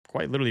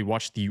quite literally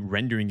watch the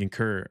rendering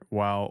occur,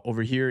 while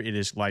over here it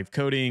is live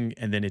coding,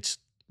 and then it's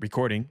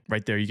recording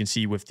right there. You can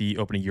see with the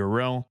opening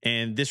URL.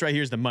 And this right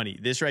here is the money.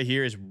 This right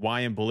here is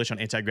why I'm bullish on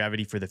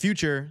anti-gravity for the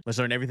future. Let's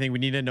learn everything we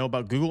need to know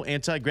about Google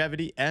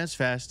anti-gravity as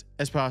fast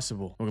as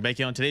possible. Welcome back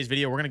here. On today's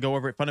video, we're going to go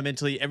over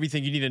fundamentally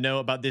everything you need to know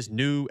about this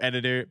new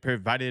editor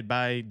provided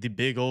by the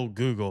big old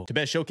Google. To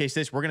best showcase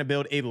this, we're going to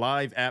build a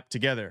live app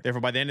together.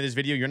 Therefore, by the end of this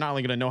video, you're not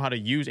only going to know how to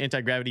use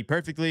anti-gravity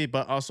perfectly,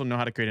 but also know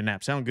how to create an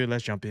app. Sound good?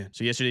 Let's jump in.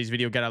 So yesterday's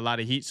video got a lot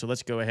of heat, so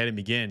let's go ahead and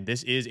begin.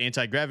 This is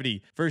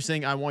anti-gravity. First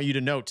thing I want you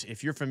to note,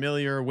 if you're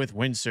familiar with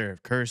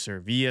Windsurf, Cursor,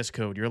 VS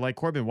Code, you're like,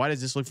 Corbin, why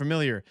does this look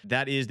familiar?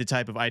 That is the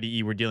type of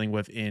IDE we're dealing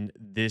with in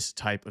this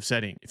type of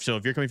setting. So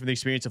if you're coming from the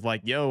experience of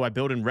like, yo, I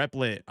build in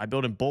Replit, I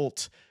build in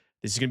Bolt,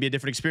 this is going to be a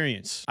different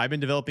experience. I've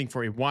been developing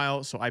for a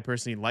while, so I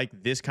personally like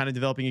this kind of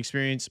developing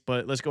experience,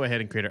 but let's go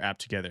ahead and create our app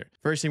together.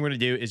 First thing we're going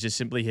to do is just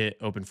simply hit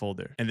open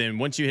folder. And then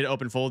once you hit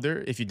open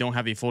folder, if you don't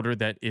have a folder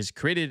that is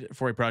created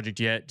for a project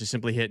yet, just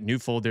simply hit new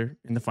folder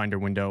in the Finder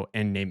window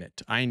and name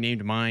it. I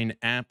named mine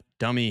App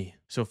Dummy.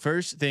 So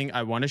first thing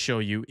I want to show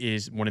you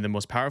is one of the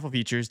most powerful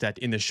features that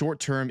in the short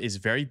term is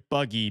very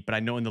buggy, but I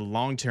know in the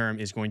long term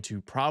is going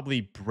to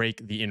probably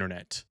break the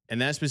internet.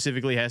 And that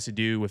specifically has to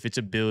do with its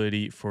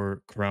ability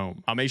for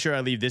Chrome. I'll make sure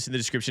I leave this in the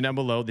description down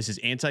below. This is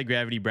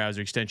anti-gravity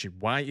browser extension.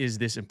 Why is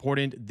this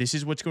important? This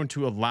is what's going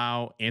to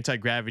allow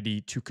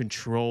anti-gravity to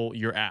control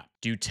your app,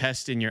 do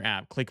tests in your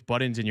app, click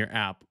buttons in your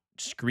app,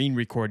 screen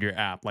record your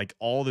app, like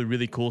all the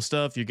really cool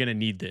stuff. You're going to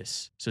need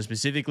this. So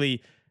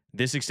specifically,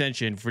 this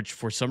extension,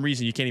 for some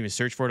reason, you can't even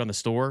search for it on the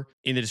store,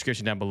 in the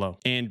description down below.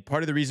 And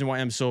part of the reason why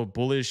I'm so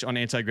bullish on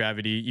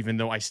anti-gravity, even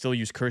though I still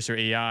use Cursor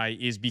AI,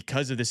 is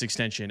because of this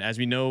extension. As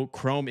we know,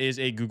 Chrome is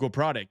a Google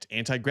product.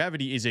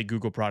 Anti-gravity is a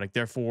Google product.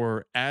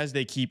 Therefore, as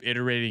they keep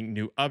iterating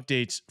new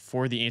updates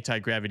for the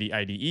anti-gravity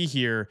IDE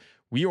here,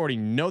 we already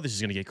know this is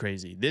going to get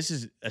crazy. This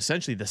is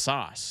essentially the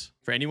sauce.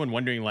 For anyone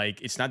wondering,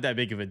 like, it's not that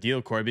big of a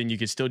deal, Corbin. You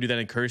can still do that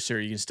in Cursor.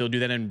 You can still do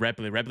that in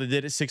Replit. Replit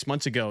did it 6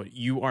 months ago.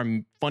 You are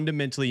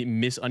fundamentally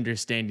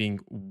misunderstanding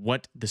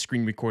what the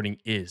screen recording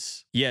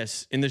is.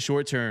 Yes, in the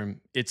short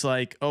term, it's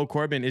like, oh,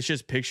 Corbin, it's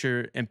just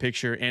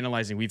picture-in-picture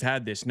analyzing. We've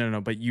had this. No,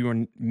 but you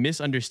are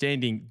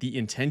misunderstanding the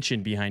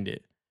intention behind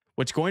it.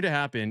 What's going to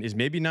happen is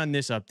maybe not in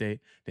this update,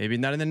 maybe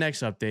not in the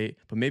next update,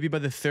 but maybe by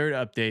the third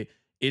update,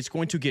 it's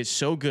going to get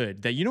so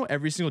good that, you know,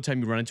 every single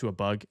time you run into a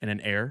bug and an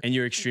error and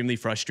you're extremely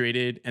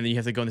frustrated and then you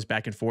have to go in this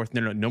back and forth.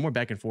 No more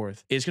back and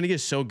forth. It's going to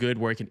get so good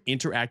where it can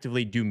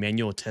interactively do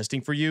manual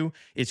testing for you.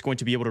 It's going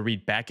to be able to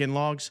read backend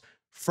logs,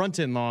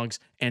 front-end logs,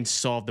 and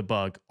solve the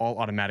bug all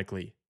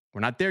automatically.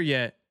 We're not there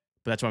yet,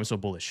 but that's why I'm so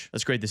bullish.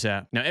 Let's create this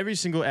app. Now, every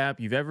single app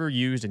you've ever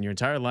used in your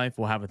entire life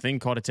will have a thing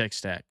called a tech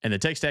stack. And the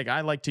tech stack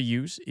I like to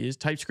use is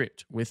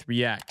TypeScript with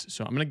React.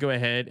 So I'm going to go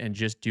ahead and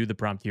just do the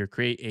prompt here.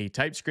 Create a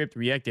TypeScript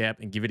React app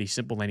and give it a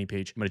simple landing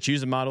page. I'm going to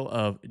choose a model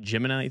of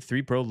Gemini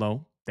 3 Pro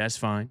Low. That's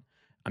fine.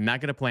 I'm not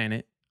going to plan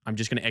it. I'm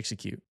just going to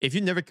execute. If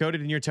you've never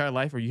coded in your entire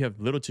life or you have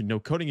little to no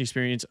coding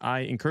experience,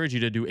 I encourage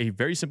you to do a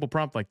very simple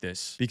prompt like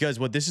this, because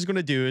what this is going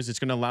to do is it's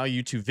going to allow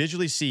you to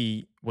visually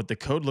see what the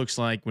code looks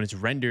like when it's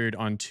rendered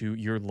onto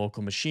your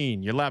local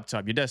machine, your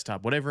laptop, your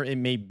desktop, whatever it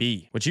may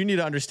be. What you need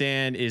to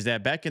understand is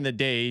that back in the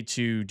day,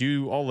 to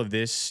do all of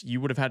this,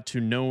 you would have had to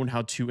know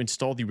how to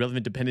install the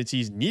relevant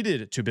dependencies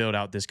needed to build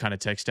out this kind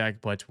of tech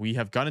stack. But we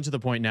have gotten to the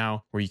point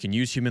now where you can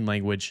use human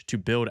language to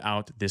build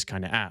out this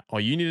kind of app. All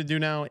you need to do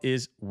now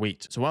is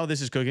wait. So while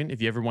this is cooking,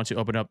 if you ever want to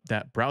open up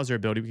that browser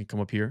ability, we can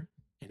come up here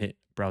and hit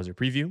browser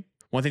preview.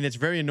 One thing that's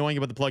very annoying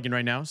about the plugin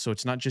right now, so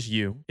it's not just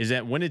you, is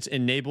that when it's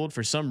enabled,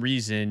 for some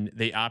reason,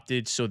 they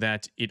opted so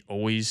that it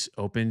always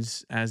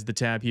opens as the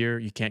tab here.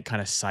 You can't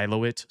kind of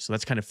silo it. So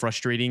that's kind of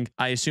frustrating.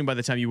 I assume by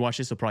the time you watch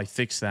this, they'll probably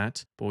fix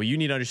that. But what you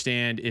need to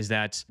understand is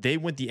that they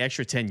went the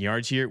extra 10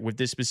 yards here with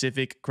this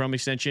specific Chrome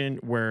extension,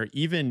 where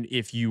even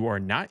if you are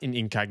not in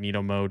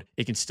incognito mode,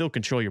 it can still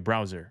control your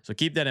browser. So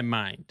keep that in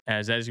mind,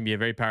 as that is going to be a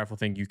very powerful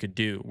thing you could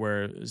do,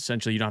 where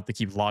essentially you don't have to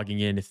keep logging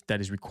in if that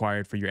is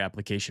required for your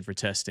application for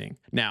testing.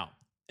 Now,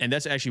 and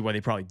that's actually why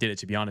they probably did it,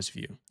 to be honest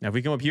with you. Now, if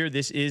we come up here,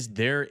 this is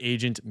their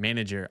agent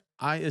manager.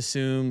 I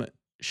assume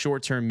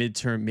short-term,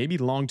 mid-term, maybe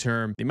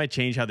long-term, they might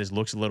change how this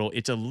looks a little.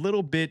 It's a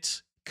little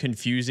bit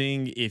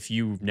confusing if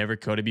you've never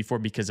coded before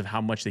because of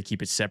how much they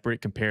keep it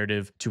separate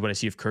comparative to what I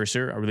see of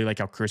Cursor. I really like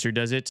how Cursor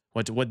does it.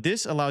 What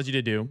this allows you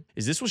to do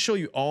is this will show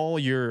you all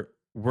your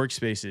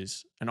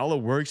workspaces, and all the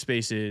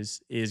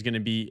workspaces is going to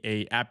be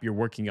a app you're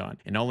working on.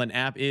 And all an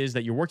app is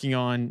that you're working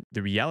on,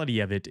 the reality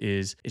of it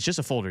is it's just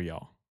a folder,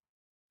 y'all.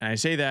 And I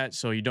say that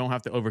so you don't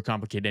have to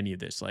overcomplicate any of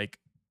this. Like,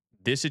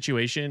 this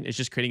situation is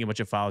just creating a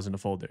bunch of files in a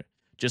folder.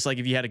 Just like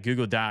if you had a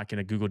Google Doc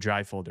and a Google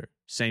Drive folder,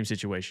 same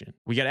situation.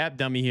 We got App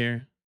Dummy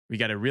here. We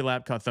got a real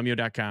app called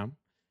thumbio.com.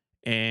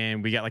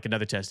 And we got like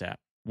another test app.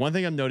 One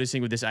thing I'm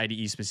noticing with this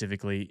IDE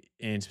specifically,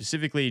 and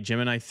specifically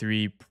Gemini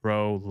 3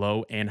 Pro,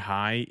 Low, and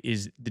High,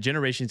 is the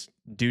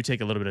do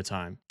take a little bit of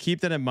time.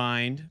 Keep that in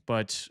mind.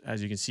 But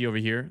as you can see over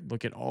here,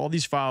 look at all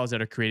these files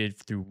that are created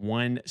through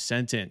one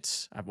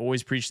sentence. I've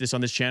always preached this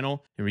on this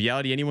channel. In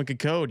reality, anyone can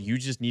code. You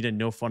just need to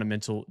know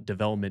fundamental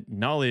development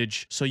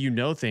knowledge so you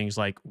know things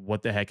like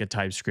what the heck a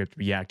TypeScript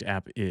React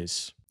app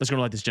is. Let's go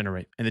and let this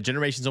generate. And the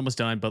generation's almost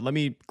done, but let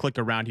me click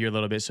around here a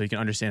little bit so you can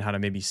understand how to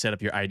maybe set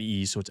up your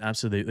IDE so it's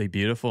absolutely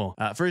beautiful.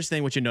 First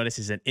thing, what you notice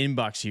is an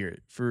inbox here.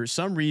 For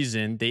some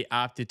reason, they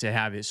opted to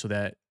have it so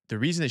that the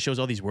reason it shows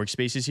all these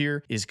workspaces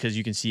here is because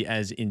you can see,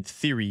 as in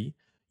theory,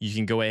 you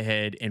can go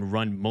ahead and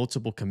run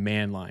multiple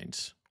command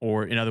lines,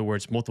 or in other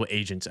words, multiple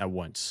agents at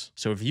once.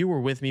 So if you were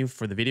with me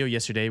for the video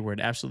yesterday where it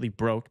absolutely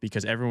broke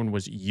because everyone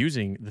was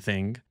using the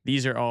thing,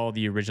 these are all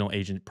the original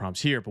agent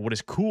prompts here. But what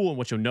is cool and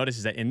what you'll notice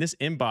is that in this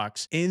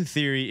inbox, in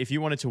theory, if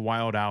you wanted to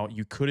wild out,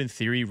 you could in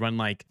theory run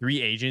like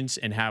 3 agents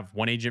and have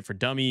 1 agent for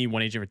dummy,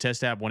 1 agent for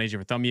test app, 1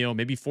 agent for thumbnail,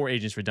 maybe 4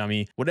 agents for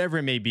dummy, whatever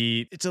it may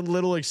be. It's a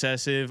little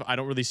excessive. I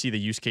don't really see the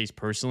use case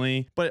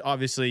personally, but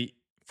obviously,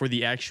 for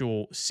the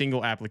actual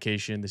single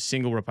application, the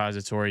single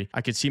repository,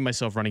 I could see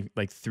myself running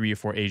like 3 or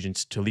 4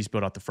 agents to at least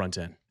build out the front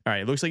end. All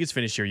right, it looks like it's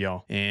finished here,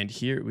 y'all. And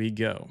here we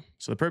go.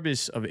 So the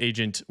purpose of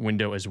agent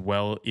window as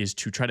well is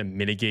to try to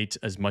mitigate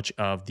as much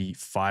of the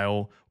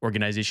file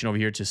organization over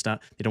here to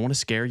stop. They don't want to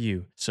scare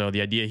you. So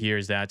the idea here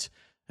is that,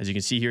 as you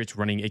can see here, it's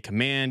running a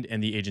command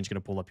and the agent's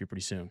going to pull up here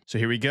pretty soon. So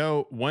here we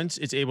go. Once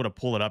it's able to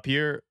pull it up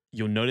here,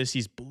 you'll notice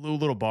these blue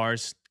little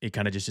bars. It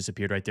kind of just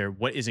disappeared right there.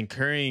 What is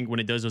occurring when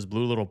it does those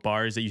blue little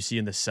bars that you see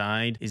in the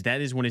side is that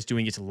is when it's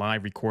doing its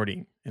live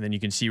recording. And then you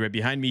can see right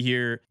behind me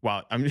here.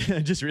 Wow, I'm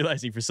just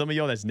realizing for some of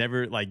y'all that's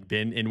never like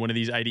been in one of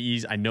these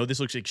IDEs, I know this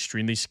looks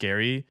extremely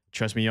scary.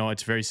 Trust me, y'all,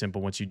 it's very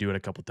simple once you do it a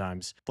couple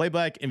times.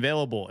 Playback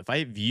available. If I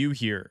hit view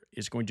here,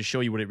 it's going to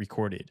show you what it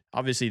recorded.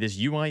 Obviously, this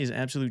UI is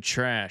absolute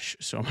trash,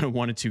 so I'm going to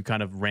want to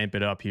kind of ramp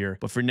it up here.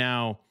 But for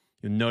now,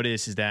 you'll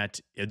notice is that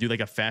it'll do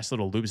like a fast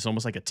little loop. It's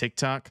almost like a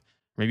TikTok,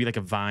 maybe like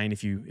a Vine,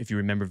 if you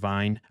remember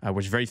Vine,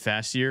 which is very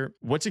fast here.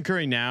 What's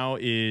occurring now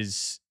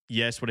is,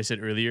 yes, what I said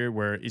earlier,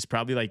 where it's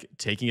probably like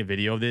taking a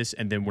video of this,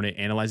 and then when it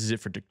analyzes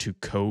it to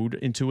code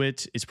into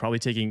it, it's probably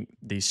taking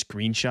the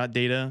screenshot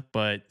data.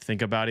 But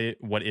think about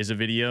it. What is a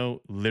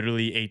video?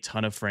 Literally a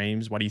ton of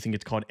frames. Why do you think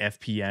it's called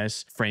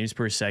FPS, frames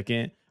per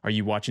second? Are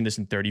you watching this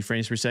in 30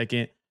 frames per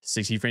second,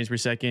 60 frames per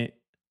second?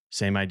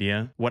 Same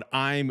idea. What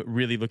I'm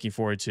really looking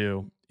forward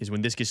to is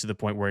when this gets to the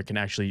point where it can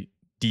actually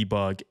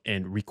debug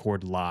and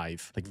record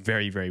live, like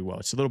very, very well.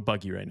 It's a little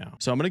buggy right now.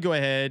 So I'm going to go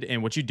ahead,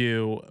 and what you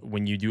do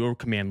when you do a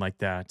command like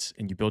that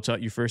and you built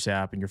out your first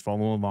app and you're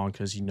following along,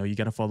 because you know you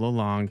got to follow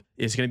along,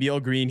 it's going to be all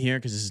green here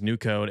because this is new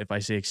code. If I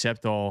say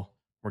accept all,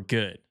 we're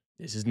good.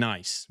 This is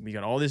nice. We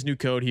got all this new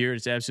code here.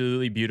 It's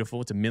absolutely beautiful.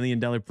 It's $1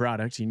 million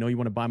product. You know you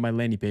want to buy my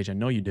landing page. I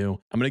know you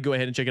do. I'm going to go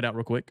ahead and check it out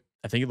real quick.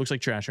 I think it looks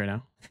like trash right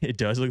now. It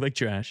does look like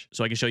trash.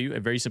 So I can show you a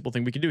very simple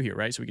thing we can do here,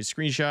 right? So we can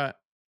screenshot,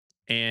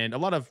 and a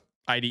lot of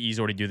IDEs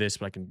already do this,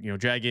 but I can,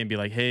 drag it and be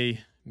like, hey,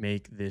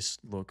 make this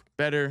look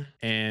better.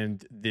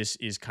 And this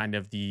is kind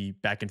of the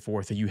back and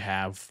forth that you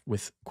have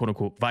with quote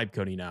unquote vibe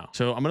coding now.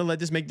 So I'm going to let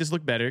this make this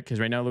look better because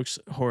right now it looks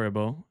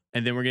horrible.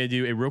 And then we're going to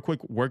do a real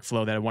quick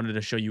workflow that I wanted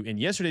to show you in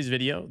yesterday's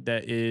video.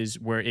 That is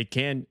where it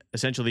can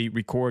essentially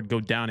record, go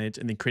down it,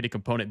 and then create a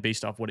component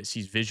based off what it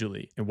sees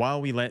visually. And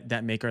while we let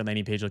that make our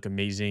landing page look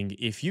amazing,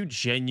 if you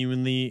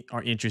genuinely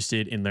are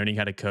interested in learning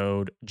how to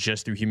code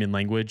just through human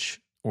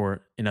language,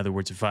 or in other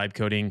words, vibe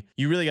coding,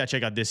 you really got to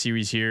check out this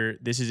series here.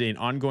 This is an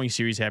ongoing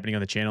series happening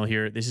on the channel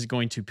here. This is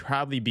going to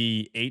probably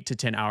be 8 to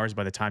 10 hours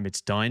by the time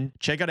it's done.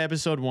 Check out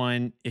episode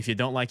 1. If you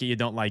don't like it, you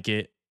don't like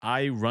it.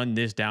 I run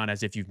this down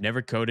as if you've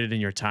never coded in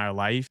your entire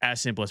life.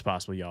 As simple as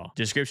possible, y'all.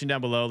 Description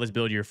down below. Let's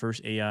build your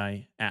first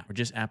AI app, or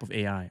just app of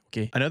AI,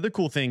 okay? Another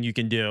cool thing you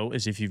can do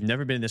is if you've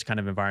never been in this kind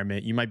of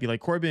environment, you might be like,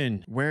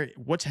 Corbin,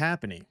 what's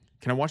happening?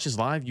 Can I watch this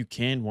live? You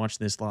can watch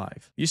this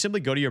live. You simply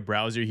go to your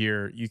browser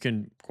here. You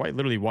can quite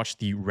literally watch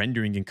the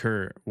rendering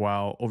occur,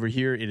 while over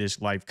here it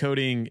is live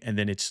coding and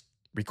then it's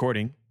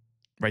recording.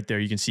 Right there,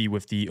 you can see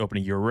with the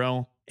opening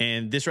URL.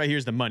 And this right here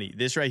is the money.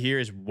 This right here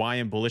is why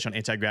I'm bullish on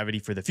anti-gravity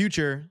for the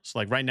future. So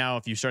like right now,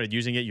 if you started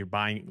using it, you're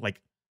buying like,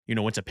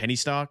 what's a penny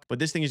stock, but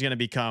this thing is going to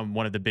become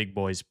one of the big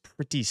boys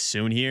pretty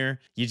soon here.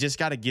 You just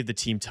got to give the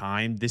team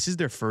time. This is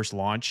their first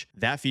launch.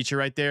 That feature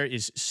right there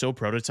is so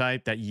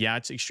prototype that, yeah,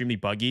 it's extremely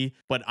buggy,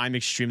 but I'm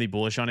extremely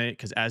bullish on it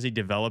because as a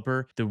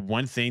developer, the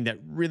one thing that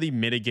really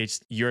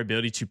mitigates your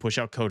ability to push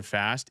out code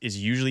fast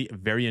is usually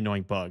very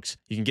annoying bugs.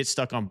 You can get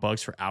stuck on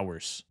bugs for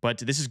hours, but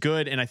this is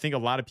good. And I think a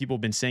lot of people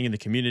have been saying in the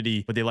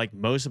community what they like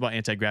most about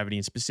anti-gravity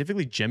and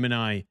specifically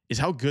Gemini is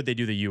how good they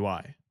do the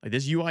UI. Like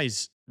this UI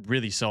is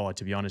really solid,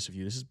 to be honest with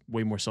you. This is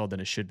way more solid than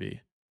it should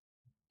be.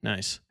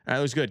 Nice. All right,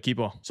 looks good. Keep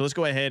on. So let's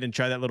go ahead and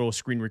try that little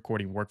screen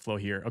recording workflow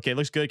here. Okay,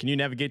 looks good. Can you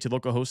navigate to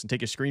localhost and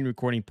take a screen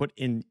recording, put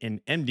in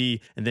an MD,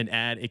 and then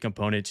add a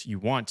component you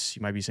want?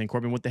 You might be saying,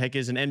 Corbin, what the heck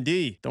is an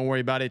MD? Don't worry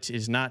about it. It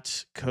is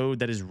not code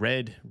that is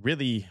read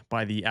really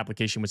by the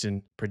application what's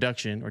in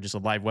production or just a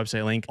live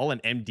website link. All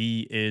an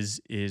MD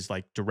is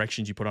like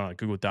directions you put on a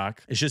Google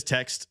Doc. It's just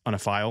text on a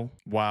file,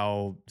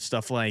 while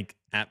stuff like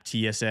app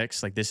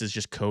TSX. Like this is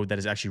just code that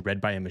is actually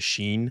read by a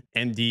machine.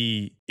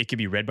 MD, it could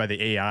be read by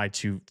the AI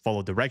to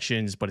follow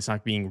directions, but it's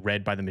not being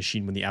read by the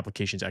machine when the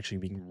application is actually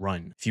being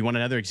run. If you want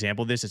another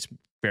example of this, it's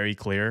very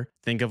clear.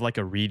 Think of like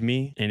a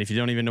README. And if you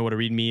don't even know what a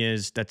README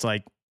is, that's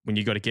like when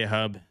you go to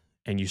GitHub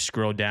and you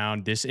scroll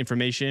down this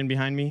information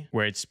behind me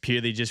where it's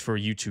purely just for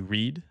you to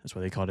read. That's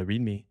why they call it a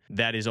README.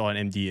 That is all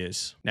an MD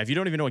is. Now, if you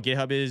don't even know what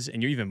GitHub is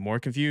and you're even more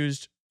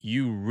confused,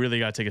 you really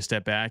got to take a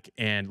step back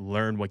and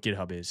learn what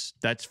GitHub is.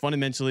 That's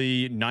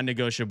fundamentally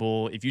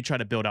non-negotiable. If you try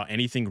to build out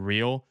anything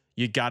real,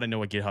 you got to know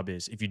what GitHub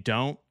is. If you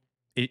don't,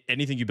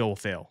 anything you build will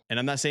fail. And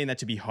I'm not saying that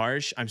to be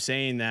harsh. I'm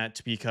saying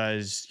that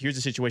because here's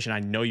a situation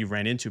I know you've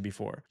ran into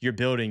before. You're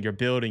building,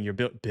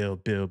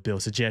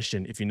 build,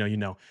 suggestion. If you know, you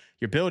know.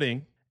 You're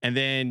building, and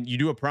then you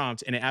do a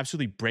prompt and it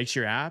absolutely breaks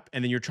your app.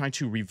 And then you're trying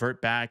to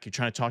revert back. You're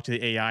trying to talk to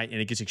the AI and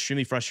it gets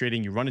extremely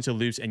frustrating. You run into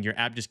loops and your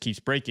app just keeps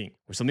breaking.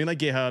 With something like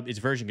GitHub, it's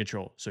version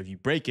control. So if you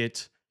break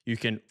it, you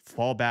can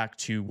fall back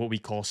to what we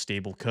call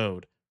stable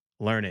code.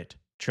 Learn it.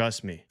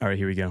 Trust me. All right,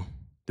 here we go.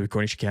 The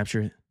recording should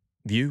capture it.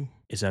 View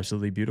is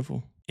absolutely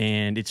beautiful.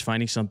 And it's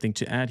finding something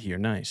to add here.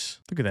 Nice.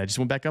 Look at that. I just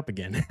went back up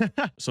again.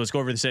 So let's go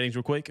over the settings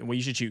real quick and what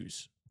you should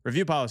choose.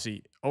 Review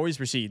policy, always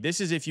proceed. This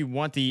is if you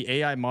want the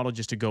AI model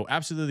just to go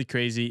absolutely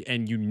crazy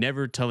and you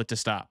never tell it to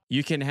stop.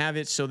 You can have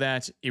it so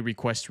that it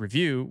requests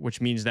review,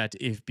 which means that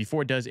if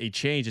before it does a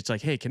change, it's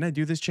like, hey, can I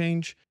do this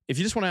change? If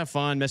you just want to have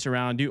fun, mess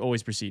around, do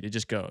always proceed. It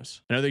just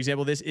goes. Another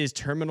example of this is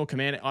terminal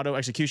command auto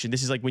execution.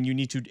 This is like when you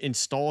need to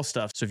install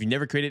stuff. So if you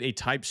never created a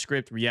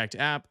TypeScript React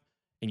app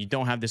and you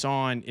don't have this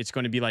on, it's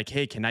going to be like,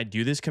 hey, can I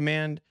do this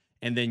command?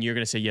 And then you're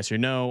going to say yes or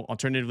no.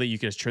 Alternatively, you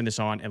can just turn this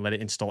on and let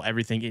it install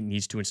everything it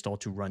needs to install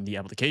to run the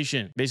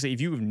application. Basically,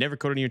 if you've never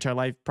coded in your entire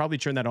life, probably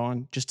turn that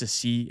on just to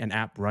see an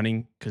app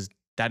running, because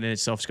that in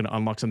itself is going to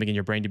unlock something in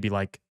your brain to be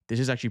like, this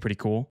is actually pretty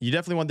cool. You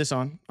definitely want this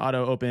on.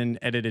 Auto open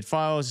edited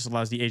files. This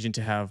allows the agent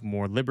to have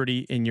more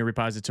liberty in your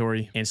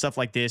repository and stuff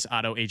like this.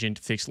 Auto agent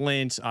fix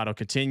lints, auto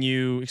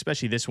continue,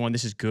 especially this one.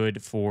 This is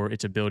good for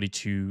its ability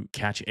to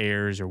catch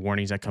errors or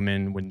warnings that come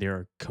in when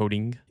they're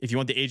coding. If you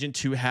want the agent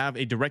to have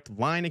a direct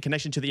line and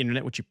connection to the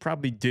internet, which you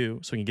probably do,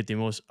 so you can get the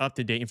most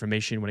up-to-date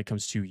information when it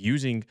comes to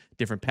using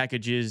different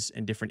packages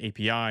and different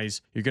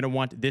APIs, you're going to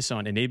want this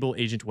on, enable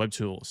agent web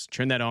tools.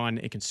 Turn that on,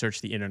 it can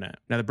search the internet.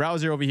 Now the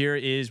browser over here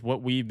is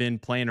what we've been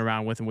playing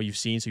around with and what you've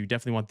seen. So you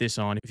definitely want this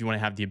on if you want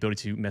to have the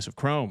ability to mess with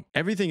Chrome.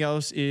 Everything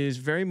else is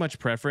very much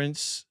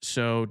preference.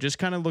 So just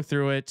kind of look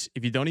through it.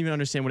 If you don't even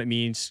understand what it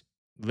means,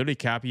 literally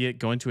copy it,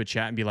 go into a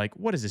chat and be like,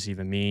 what does this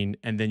even mean?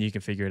 And then you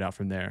can figure it out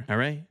from there. All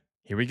right,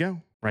 here we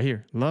go. Right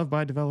here. Loved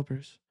by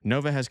developers.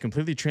 Nova has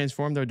completely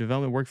transformed our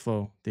development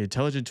workflow. The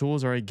intelligent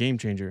tools are a game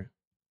changer.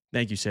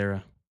 Thank you,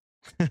 Sarah.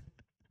 All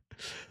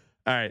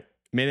right.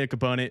 Made a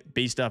component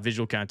based off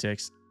visual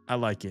context. I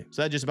like it.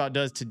 So that just about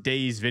does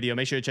today's video.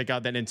 Make sure to check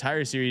out that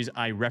entire series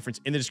I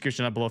referenced in the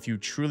description down below if you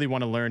truly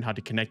want to learn how to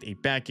connect a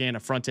backend, a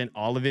front end,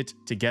 all of it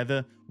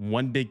together,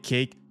 one big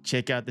cake.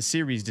 Check out the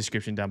series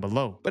description down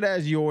below. But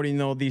as you already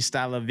know, these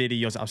style of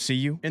videos, I'll see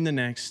you in the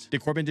next.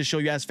 Did Corbin just show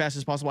you as fast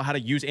as possible how to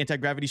use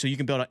Antigravity so you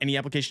can build out any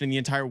application in the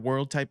entire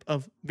world type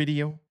of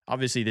video?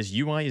 Obviously, this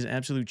UI is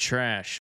absolute trash.